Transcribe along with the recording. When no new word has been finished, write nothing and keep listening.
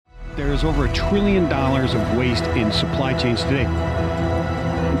There is over $1 trillion of waste in supply chains today.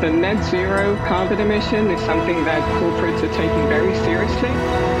 The net zero carbon emission is something that corporates are taking very seriously.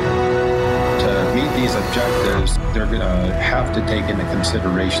 To meet these objectives, they're going to have to take into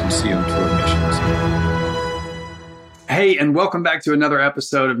consideration CO2 emissions. Hey, and welcome back to another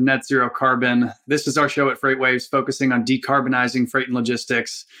episode of Net Zero Carbon. This is our show at FreightWaves focusing on decarbonizing freight and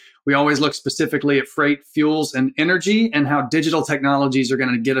logistics. We always look specifically at freight, fuels, and energy and how digital technologies are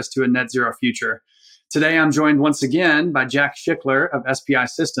going to get us to a net zero future. Today, I'm joined once again by Jack Schickler of SPI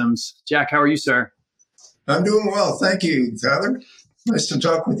Systems. Jack, how are you, sir? I'm doing well. Thank you, Tyler. Nice to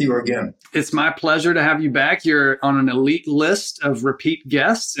talk with you again. It's my pleasure to have you back. You're on an elite list of repeat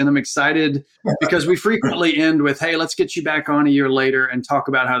guests, and I'm excited because we frequently end with, hey, let's get you back on a year later and talk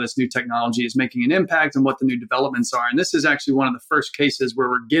about how this new technology is making an impact and what the new developments are. And this is actually one of the first cases where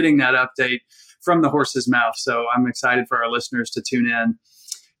we're getting that update from the horse's mouth. So I'm excited for our listeners to tune in.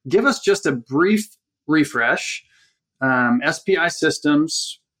 Give us just a brief refresh. SPI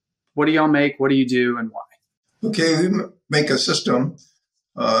Systems, what do y'all make? What do you do and why? Okay, we make a system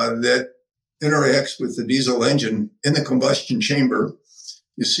that interacts with the diesel engine in the combustion chamber.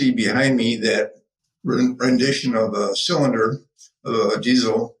 You see behind me that rendition of a cylinder of a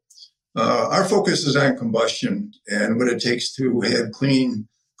diesel. Our focus is on combustion and what it takes to have clean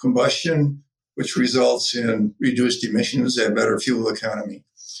combustion, which results in reduced emissions and better fuel economy.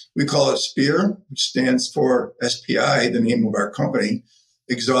 We call it SPEAR, which stands for SPI, the name of our company,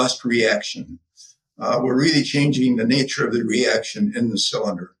 exhaust reaction. We're really changing the nature of the reaction in the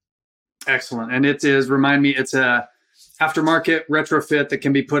cylinder. Excellent. And it is, remind me, it's a aftermarket retrofit that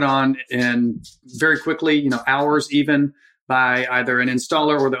can be put on in very quickly, hours even, by either an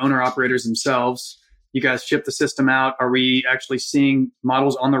installer or the owner operators themselves. You guys ship the system out. Are we actually seeing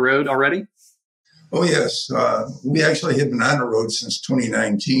models on the road already? Oh, yes. We actually have been on the road since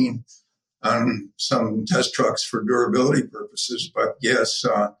 2019 on some test trucks for durability purposes. But yes,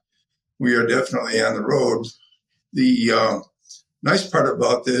 we are definitely on the road. The nice part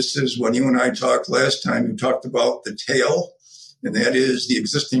about this is when you and I talked last time, you talked about the tail, and that is the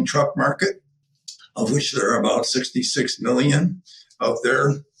existing truck market, of which there are about 66 million out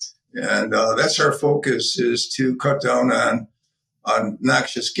there. And that's our focus, is to cut down on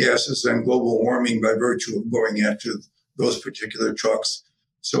noxious gases and global warming by virtue of going after those particular trucks.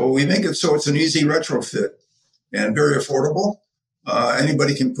 So we make it so it's an easy retrofit and very affordable.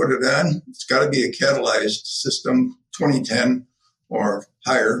 Anybody can put it on. It's got to be a catalyzed system, 2010 or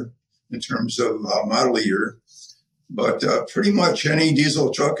higher in terms of model year. But pretty much any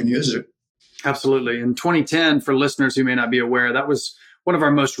diesel truck can use it. Absolutely. In 2010, for listeners who may not be aware, that was one of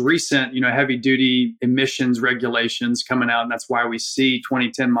our most recent, heavy duty emissions regulations coming out. And that's why we see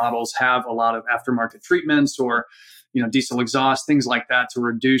 2010 models have a lot of aftermarket treatments or, diesel exhaust, things like that to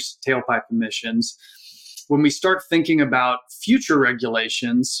reduce tailpipe emissions. When we start thinking about future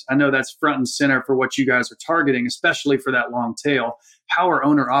regulations, I know that's front and center for what you guys are targeting, especially for that long tail. How are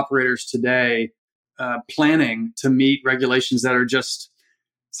owner operators today planning to meet regulations that are just,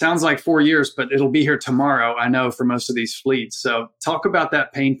 sounds like 4 years, but it'll be here tomorrow, I know, for most of these fleets. So talk about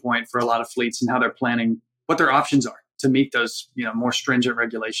that pain point for a lot of fleets and how they're planning, what their options are to meet those, more stringent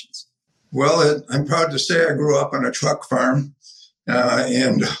regulations. Well, I'm proud to say I grew up on a truck farm,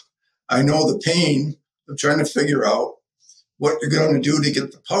 and I know the pain of trying to figure out what you're going to do to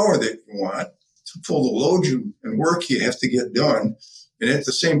get the power that you want, to pull the load and work you have to get done, and at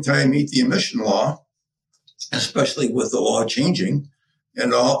the same time meet the emission law, especially with the law changing,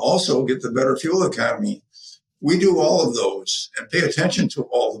 and also get the better fuel economy. We do all of those and pay attention to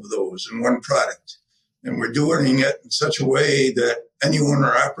all of those in one product. And we're doing it in such a way that any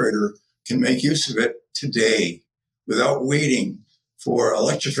owner operator can make use of it today without waiting for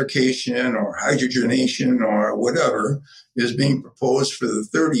electrification or hydrogenation or whatever is being proposed for the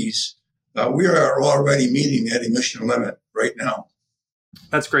 30s. We are already meeting that emission limit right now.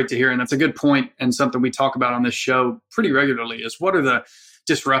 That's great to hear. And that's a good point, and something we talk about on this show pretty regularly is what are the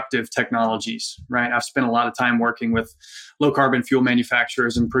disruptive technologies, right? I've spent a lot of time working with low carbon fuel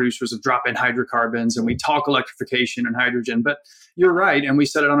manufacturers and producers of drop-in hydrocarbons, and we talk electrification and hydrogen, but you're right. And we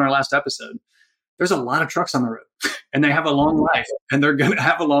said it on our last episode. There's a lot of trucks on the road and they have a long life, and they're going to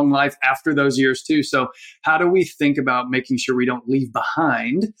have a long life after those years too. So how do we think about making sure we don't leave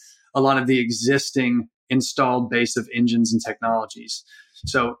behind a lot of the existing installed base of engines and technologies?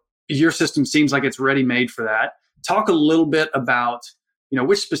 So your system seems like it's ready-made for that. Talk a little bit about,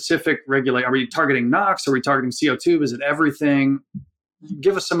 which specific regulate, are we targeting NOx? Are we targeting CO2? Is it everything?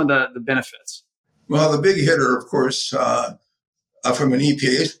 Give us some of the benefits. Well, the big hitter, of course, from an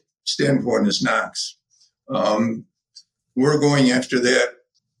EPA standpoint is NOx. We're going after that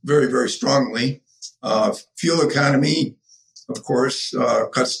very, very strongly. Fuel economy, of course,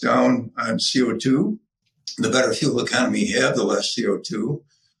 cuts down on CO2. The better fuel economy you have, the less CO2.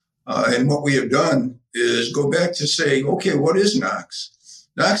 And what we have done is go back to say, okay, what is NOx?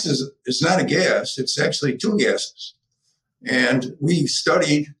 NOx is not a gas. It's actually two gases. And we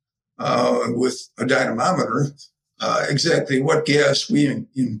studied with a dynamometer exactly what gas we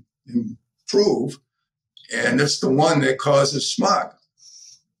improve. And it's the one that causes smog.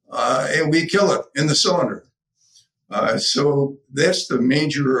 And we kill it in the cylinder. So that's the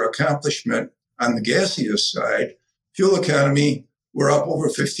major accomplishment on the gaseous side. Fuel economy, we're up over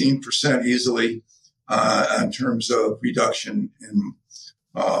 15% easily in terms of reduction in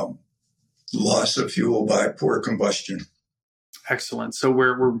loss of fuel by poor combustion. Excellent. So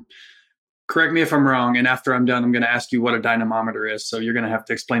we're correct me if I'm wrong, and after I'm done, I'm going to ask you what a dynamometer is. So you're going to have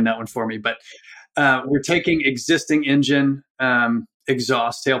to explain that one for me. But we're taking existing engine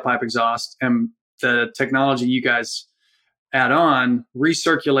exhaust, tailpipe exhaust, and the technology you guys add on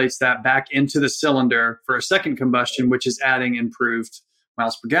recirculates that back into the cylinder for a second combustion, which is adding improved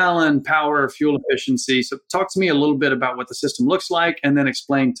miles per gallon, power, fuel efficiency. So talk to me a little bit about what the system looks like, and then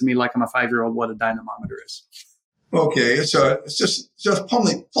explain to me, like I'm a 5-year-old, what a dynamometer is. Okay, it's just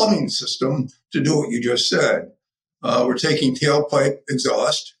plumbing system to do what you just said. We're taking tailpipe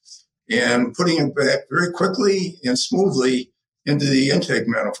exhaust and putting it back very quickly and smoothly into the intake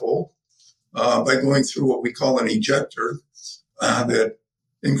manifold by going through what we call an ejector that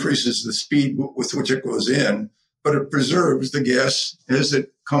increases the speed with which it goes in, but it preserves the gas as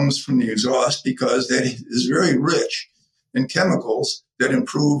it comes from the exhaust because that is very rich in chemicals that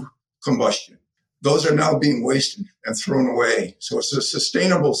improve combustion. Those are now being wasted and thrown away. So it's a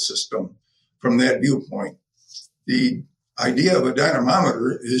sustainable system from that viewpoint. The idea of a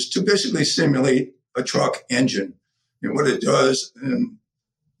dynamometer is to basically simulate a truck engine. And what it does in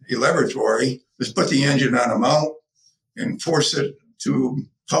a laboratory is put the engine on a mount and force it to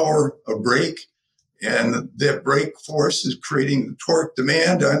power a brake. And that brake force is creating the torque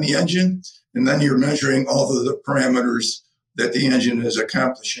demand on the engine. And then you're measuring all of the parameters that the engine is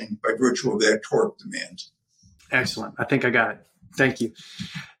accomplishing by virtue of that torque demand. Excellent. I think I got it. Thank you.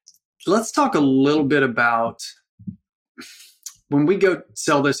 Let's talk a little bit about when we go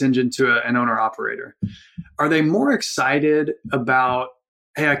sell this engine to an owner operator. Are they more excited about,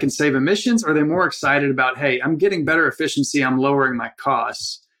 hey, I can save emissions? Or are they more excited about, hey, I'm getting better efficiency, I'm lowering my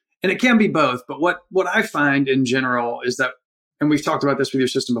costs? And it can be both. But what I find in general is that, and we've talked about this with your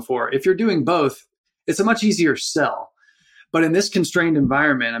system before, if you're doing both, it's a much easier sell. But in this constrained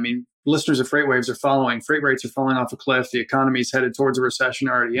environment, I mean, listeners of Freight Waves are following. Freight rates are falling off a cliff. The economy is headed towards a recession,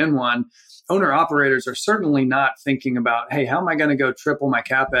 already in one. Owner operators are certainly not thinking about, hey, how am I going to go triple my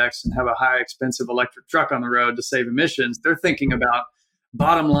CapEx and have a high expensive electric truck on the road to save emissions? They're thinking about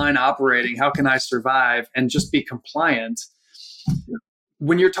bottom line operating. How can I survive and just be compliant?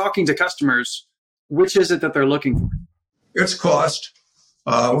 When you're talking to customers, which is it that they're looking for? It's cost,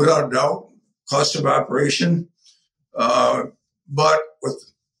 without a doubt, cost of operation. But what the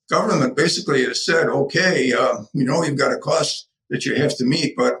government basically has said, okay, we know you've got a cost that you have to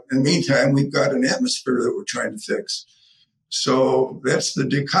meet, but in the meantime, we've got an atmosphere that we're trying to fix. So that's the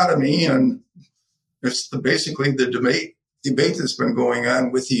dichotomy, and it's basically the debate that's been going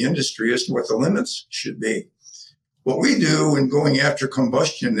on with the industry as to what the limits should be. What we do in going after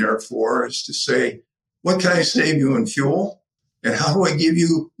combustion, therefore, is to say, what can I save you in fuel? And how do I give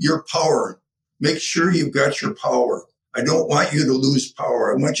you your power? Make sure you've got your power. I don't want you to lose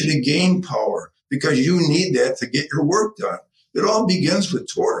power. I want you to gain power because you need that to get your work done. It all begins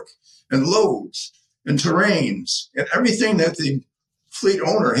with torque and loads and terrains and everything that the fleet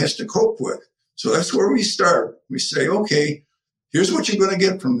owner has to cope with. So that's where we start. We say, okay, here's what you're going to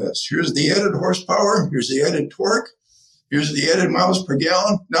get from this. Here's the added horsepower. Here's the added torque. Here's the added miles per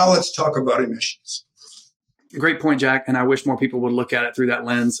gallon. Now let's talk about emissions. Great point, Jack. And I wish more people would look at it through that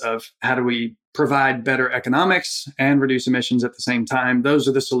lens of how do we provide better economics and reduce emissions at the same time. Those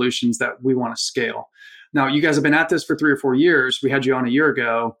are the solutions that we want to scale. Now, you guys have been at this for 3 or 4 years. We had you on a year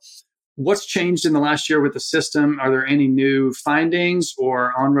ago. What's changed in the last year with the system? Are there any new findings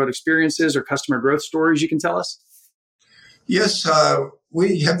or on-road experiences or customer growth stories you can tell us? Yes,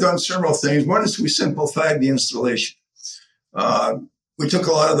 we have done several things. One is we simplified the installation. We took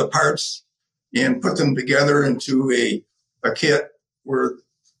a lot of the parts and put them together into a kit where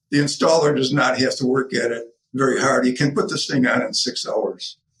the installer does not have to work at it very hard. He can put this thing on in 6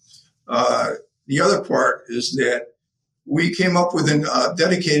 hours. The other part is that we came up with a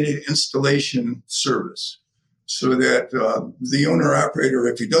dedicated installation service so that the owner-operator,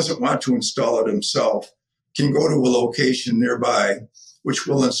 if he doesn't want to install it himself, can go to a location nearby which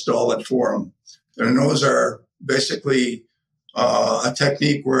will install it for them. And those are basically a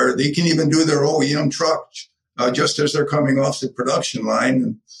technique where they can even do their OEM truck just as they're coming off the production line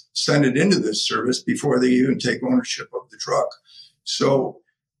and send it into this service before they even take ownership of the truck. So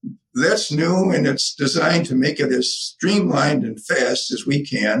that's new, and it's designed to make it as streamlined and fast as we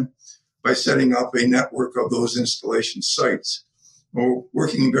can by setting up a network of those installation sites. We're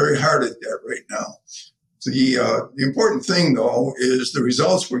working very hard at that right now. The important thing, though, is the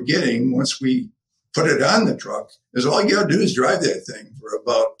results we're getting once we put it on the truck is all you got to do is drive that thing for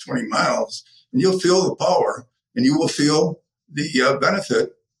about 20 miles, and you'll feel the power, and you will feel the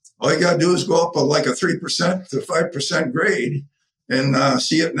benefit. All you got to do is go up like a 3% to 5% grade and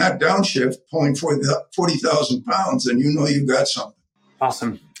see it not downshift, pulling 40,000 pounds, and you know you've got something.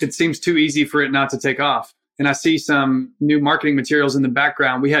 Awesome. It seems too easy for it not to take off. And I see some new marketing materials in the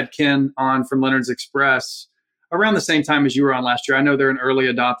background. We had Ken on from Leonard's Express around the same time as you were on last year. I know they're an early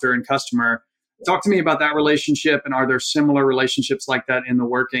adopter and customer. Talk to me about that relationship, and are there similar relationships like that in the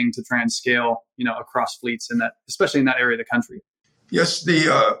working to try and scale, across fleets in that, especially in that area of the country? Yes,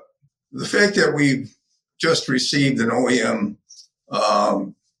 the fact that we've just received an OEM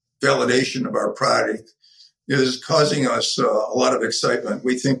validation of our product is causing us a lot of excitement.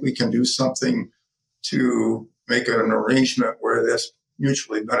 We think we can do something to make an arrangement where that's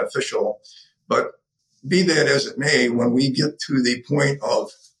mutually beneficial. But be that as it may, when we get to the point of,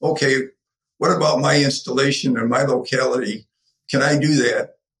 okay, what about my installation in my locality? Can I do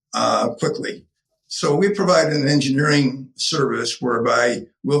that quickly? So we provide an engineering service whereby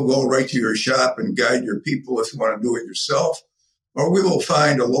we'll go right to your shop and guide your people if you want to do it yourself, or we will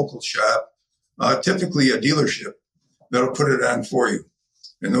find a local shop, typically a dealership, that'll put it on for you.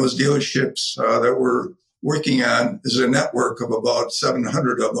 And those dealerships that we're working on is a network of about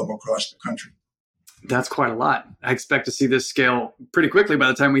 700 of them across the country. That's quite a lot. I expect to see this scale pretty quickly by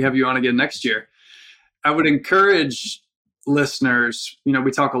the time we have you on again next year. I would encourage listeners, we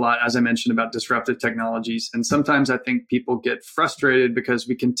talk a lot, as I mentioned, about disruptive technologies. And sometimes I think people get frustrated because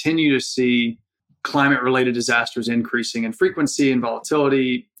we continue to see climate-related disasters increasing in frequency and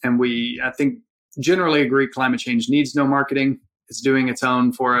volatility. And I think, generally agree climate change needs no marketing. It's doing its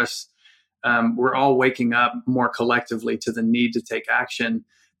own for us. We're all waking up more collectively to the need to take action.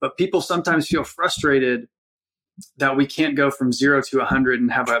 But people sometimes feel frustrated that we can't go from 0 to 100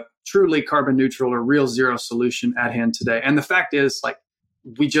 and have a truly carbon neutral or real zero solution at hand today. And the fact is,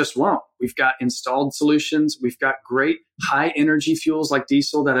 we just won't. We've got installed solutions. We've got great high energy fuels like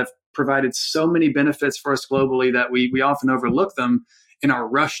diesel that have provided so many benefits for us globally that we often overlook them in our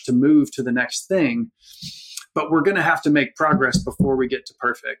rush to move to the next thing. But we're going to have to make progress before we get to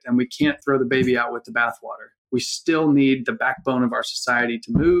perfect. And we can't throw the baby out with the bathwater. We still need the backbone of our society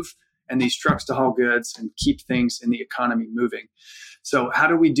to move and these trucks to haul goods and keep things in the economy moving. So how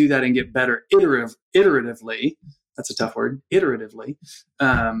do we do that and get better iteratively? That's a tough word, iteratively.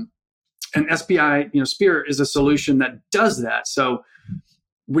 And SPI, Spear is a solution that does that. So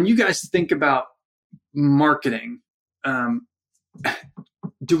when you guys think about marketing,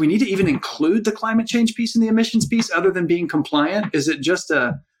 do we need to even include the climate change piece and the emissions piece other than being compliant? Is it just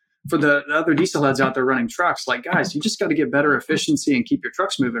for the other diesel heads out there running trucks, guys, you just got to get better efficiency and keep your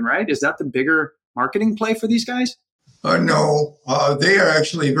trucks moving, right? Is that the bigger marketing play for these guys? No, they are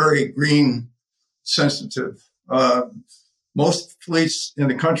actually very green sensitive. Most fleets in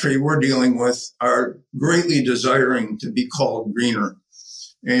the country we're dealing with are greatly desiring to be called greener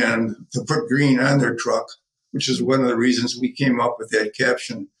and to put green on their truck, which is one of the reasons we came up with that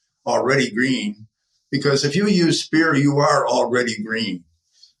caption, already green. Because if you use Spear, you are already green.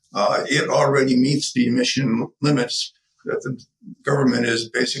 It already meets the emission limits that the government is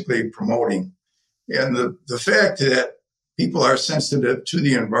basically promoting. And the fact that people are sensitive to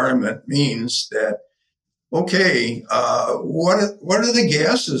the environment means that, okay, what are the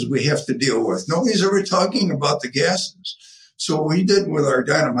gases we have to deal with? Nobody's ever talking about the gases. So what we did with our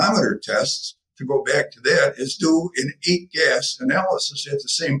dynamometer tests, to go back to that, is do an 8-gas analysis at the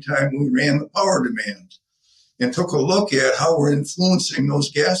same time we ran the power demand and took a look at how we're influencing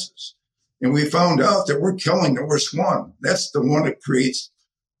those gases. And we found out that we're killing the worst one. That's the one that creates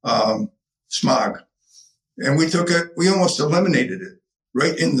smog. And we almost eliminated it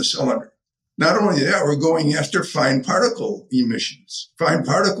right in the cylinder. Not only that, we're going after fine particle emissions. Fine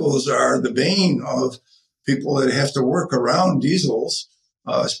particles are the bane of people that have to work around diesels,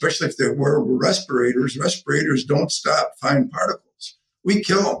 especially if they wear respirators. Respirators don't stop fine particles. We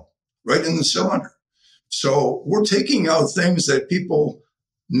kill them right in the cylinder. So we're taking out things that people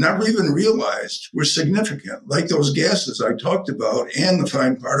never even realized were significant, like those gases I talked about and the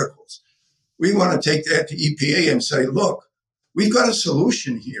fine particles. We want to take that to EPA and say, look, we've got a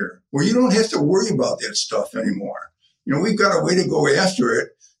solution here where you don't have to worry about that stuff anymore. We've got a way to go after it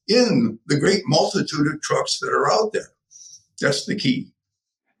in the great multitude of trucks that are out there. That's the key.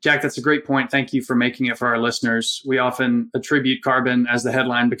 Jack, that's a great point. Thank you for making it for our listeners. We often attribute carbon as the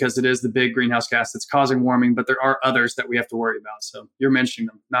headline because it is the big greenhouse gas that's causing warming, but there are others that we have to worry about. So you're mentioning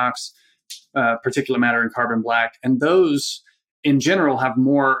them: NOx, particulate matter, and carbon black. And those in general have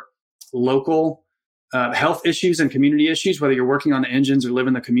more local health issues and community issues, whether you're working on the engines or live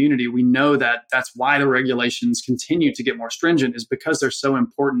in the community. We know that that's why the regulations continue to get more stringent, is because they're so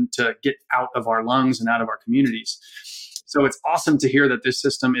important to get out of our lungs and out of our communities. So it's awesome to hear that this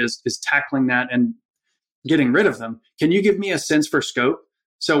system is tackling that and getting rid of them. Can you give me a sense for scope?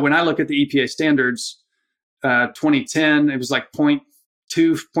 So when I look at the EPA standards, 2010, it was like 0.2,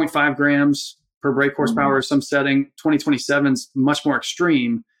 0.5 grams per brake horsepower, some setting. 2027 is much more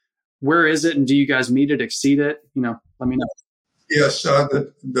extreme. Where is it, and do you guys meet it, exceed it? Let me know. Yes,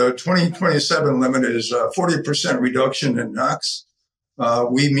 the 2027 limit is 40% reduction in NOx.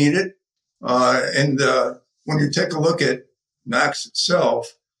 We meet it. And when you take a look at NOx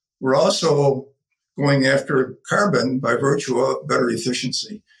itself, we're also going after carbon by virtue of better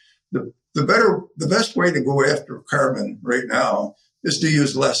efficiency. The best way to go after carbon right now is to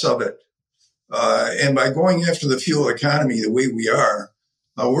use less of it. And by going after the fuel economy the way we are,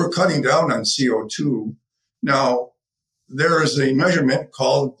 we're cutting down on CO2. Now, there is a measurement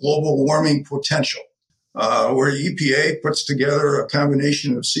called global warming potential, where EPA puts together a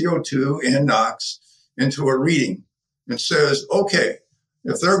combination of CO2 and NOx into a reading and says, okay,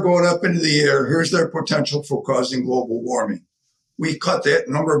 if they're going up into the air, here's their potential for causing global warming. We cut that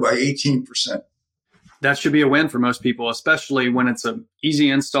number by 18%. That should be a win for most people, especially when it's an easy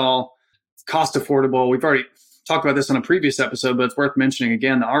install, cost affordable. We've already talked about this on a previous episode, but it's worth mentioning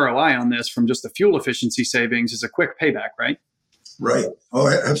again. The ROI on this from just the fuel efficiency savings is a quick payback, right? Right. Oh,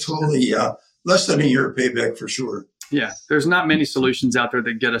 absolutely. Yeah. Less than a year payback for sure. Yeah. There's not many solutions out there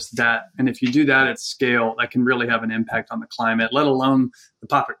that get us that. And if you do that at scale, that can really have an impact on the climate, let alone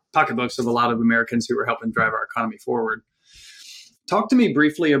the pocketbooks of a lot of Americans who are helping drive our economy forward. Talk to me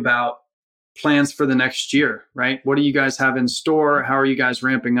briefly about plans for the next year, right? What do you guys have in store? How are you guys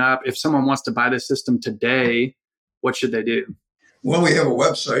ramping up? If someone wants to buy this system today, what should they do? Well, we have a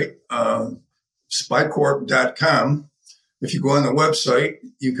website, spycorp.com. If you go on the website,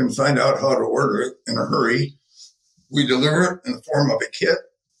 you can find out how to order it in a hurry. We deliver it in the form of a kit.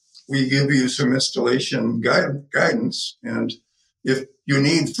 We give you some installation guidance. And if you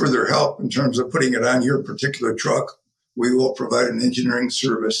need further help in terms of putting it on your particular truck, we will provide an engineering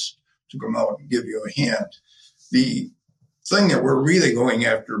service to come out and give you a hand. The thing that we're really going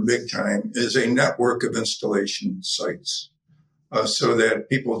after big time is a network of installation sites, so that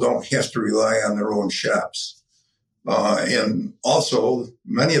people don't have to rely on their own shops. And also,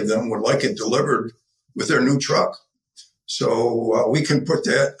 many of them would like it delivered with their new truck. So we can put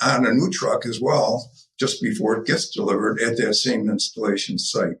that on a new truck as well, just before it gets delivered at that same installation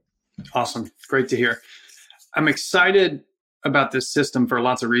site. Awesome. Great to hear. I'm excited about this system for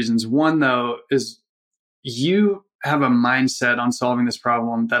lots of reasons. One, though, is you have a mindset on solving this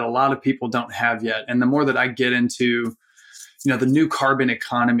problem that a lot of people don't have yet. And the more that I get into, the new carbon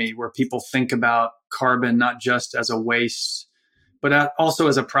economy, where people think about carbon not just as a waste, but also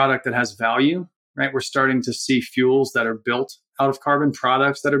as a product that has value, right? We're starting to see fuels that are built out of carbon,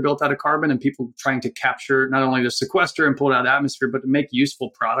 products that are built out of carbon, and people trying to capture, not only to sequester and pull it out of the atmosphere, but to make useful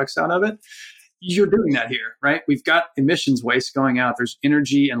products out of it. You're doing that here, right? We've got emissions waste going out. There's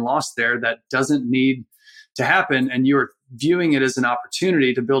energy and loss there that doesn't need to happen. And you're viewing it as an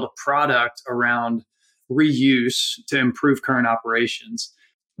opportunity to build a product around reuse to improve current operations.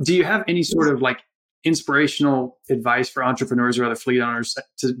 Do you have any sort of inspirational advice for entrepreneurs or other fleet owners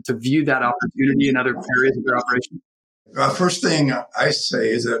to view that opportunity in other areas of their operation? First thing I say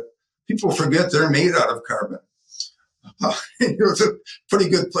is that people forget they're made out of carbon. It's a pretty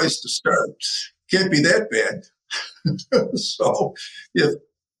good place to start. Can't be that bad. So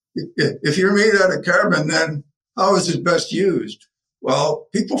if you're made out of carbon, then how is it best used? Well,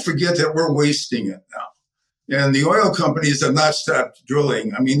 people forget that we're wasting it now. And the oil companies have not stopped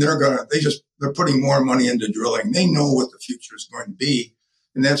drilling. I mean, they're putting more money into drilling. They know what the future is going to be.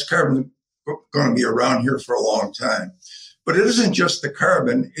 And that's carbon going to be around here for a long time. But it isn't just the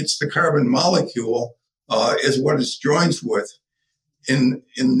carbon, it's the carbon molecule is what it's joined with in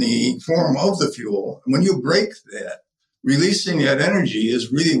the form of the fuel. When you break that, releasing that energy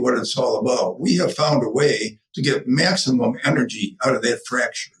is really what it's all about. We have found a way to get maximum energy out of that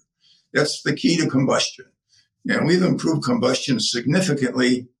fracture. That's the key to combustion. And we've improved combustion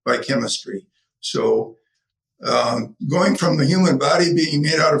significantly by chemistry. So Going from the human body being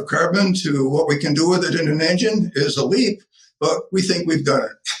made out of carbon to what we can do with it in an engine is a leap, but we think we've done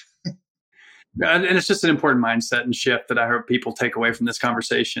it. And it's just an important mindset and shift that I hope people take away from this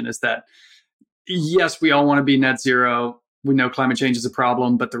conversation is that, yes, we all want to be net zero. We know climate change is a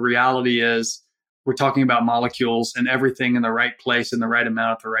problem, but the reality is we're talking about molecules, and everything in the right place in the right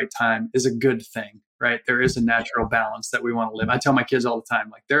amount at the right time is a good thing, right? There is a natural balance that we want to live. I tell my kids all the time,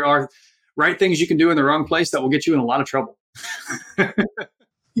 like, there are right things you can do in the wrong place that will get you in a lot of trouble. Yeah.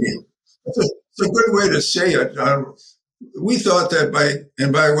 It's a good way to say it. We thought that by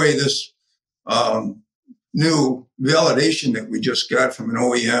the way, this new validation that we just got from an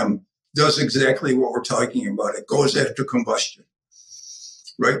OEM does exactly what we're talking about. It goes after combustion,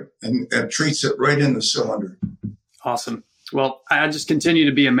 right? And treats it right in the cylinder. Awesome. Well, I just continue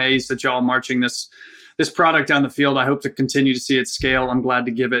to be amazed that y'all marching this product down the field. I hope to continue to see it scale. I'm glad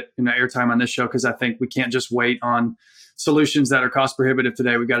to give it airtime on this show because I think we can't just wait on solutions that are cost prohibitive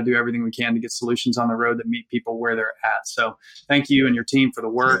today. We got to do everything we can to get solutions on the road that meet people where they're at. So thank you and your team for the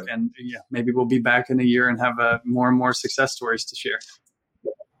work. Yeah. And maybe we'll be back in a year and have more and more success stories to share.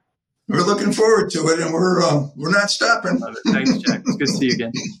 We're looking forward to it, and we're not stopping. Love it. Thanks, Jack. It's good to see you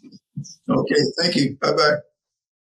again. Okay. Thank you. Bye-bye.